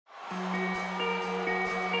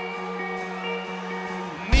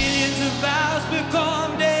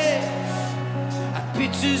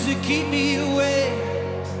excuses to keep me away.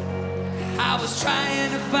 I was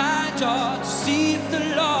trying to find you to see if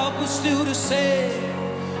the love was still the same.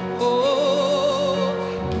 Oh,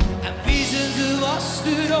 and visions of us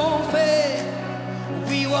that don't fade.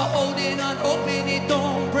 We were holding on, hoping it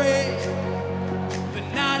don't break. But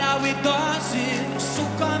now that we're dancing, you're so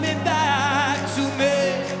coming back to me.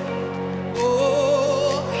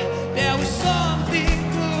 Oh, there was something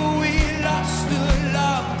good we lost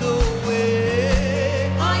along the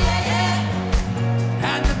way. Oh yeah,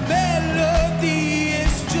 yeah. And the melody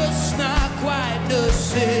is just not quite the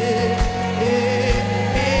same.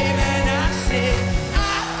 And I said,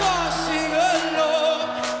 I can't sing alone,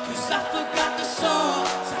 'cause I forgot the song.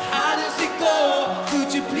 So how does it go? Could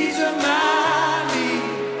you please remind me?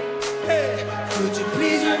 Hey, could you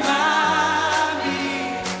please remind me?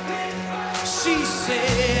 She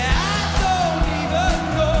said, I don't even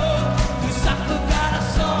know, 'cause I forgot a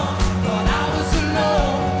song. Thought I was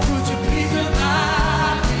alone. Could you please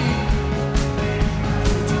remind me?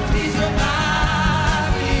 Could you please remind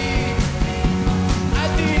me? I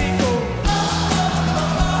didn't go.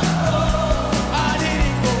 I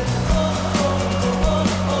didn't go.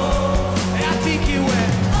 I think you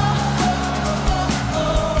went.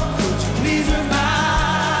 Could you please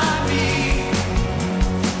remind me?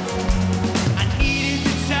 I needed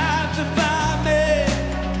the time to find me.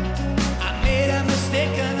 I made a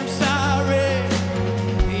mistake and I'm sorry.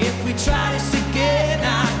 If we try this again,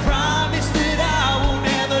 I promise that I will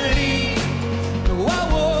never leave. No, I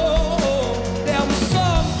won't. There was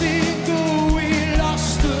something good we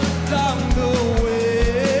lost along the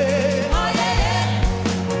way. Oh yeah,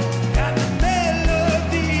 yeah. And the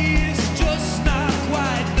melody is just not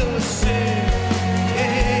quite the same.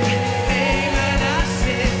 And I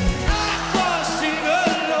said, I can't sing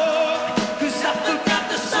alone, 'cause I forgot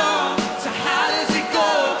the song. So how does it go?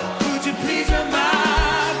 Could you please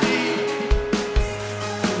remind me?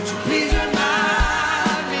 Could you please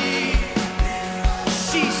remind me?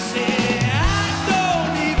 She said, I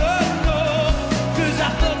don't even know, 'cause I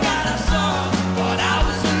forgot a song. Thought I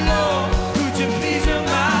was alone. Could you please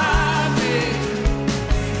remind me?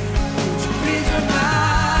 Could you please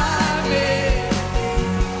remind me?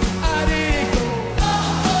 I didn't go.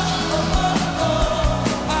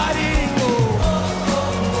 I didn't go.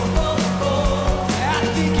 I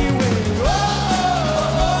think you went.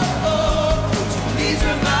 Could you please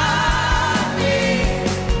remind me?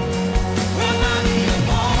 Remind me of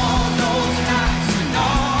all those nights and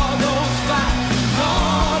all those fights and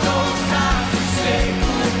all those times we say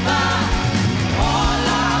goodbye. All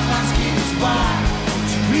I'm asking is why. Could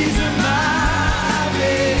you please remind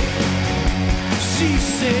me? She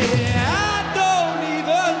said, I don't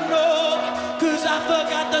even know, 'cause I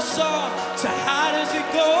forgot the song. So how does it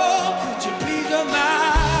go? Could you please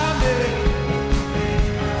remind me?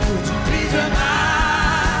 Could you please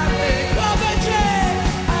remind me? Oh, Betty,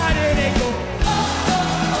 I didn't go.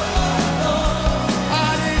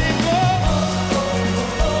 I didn't go.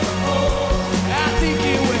 I think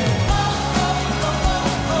you went.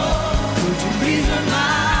 Could you please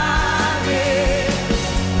remind me?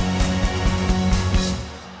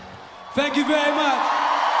 Thank you very much.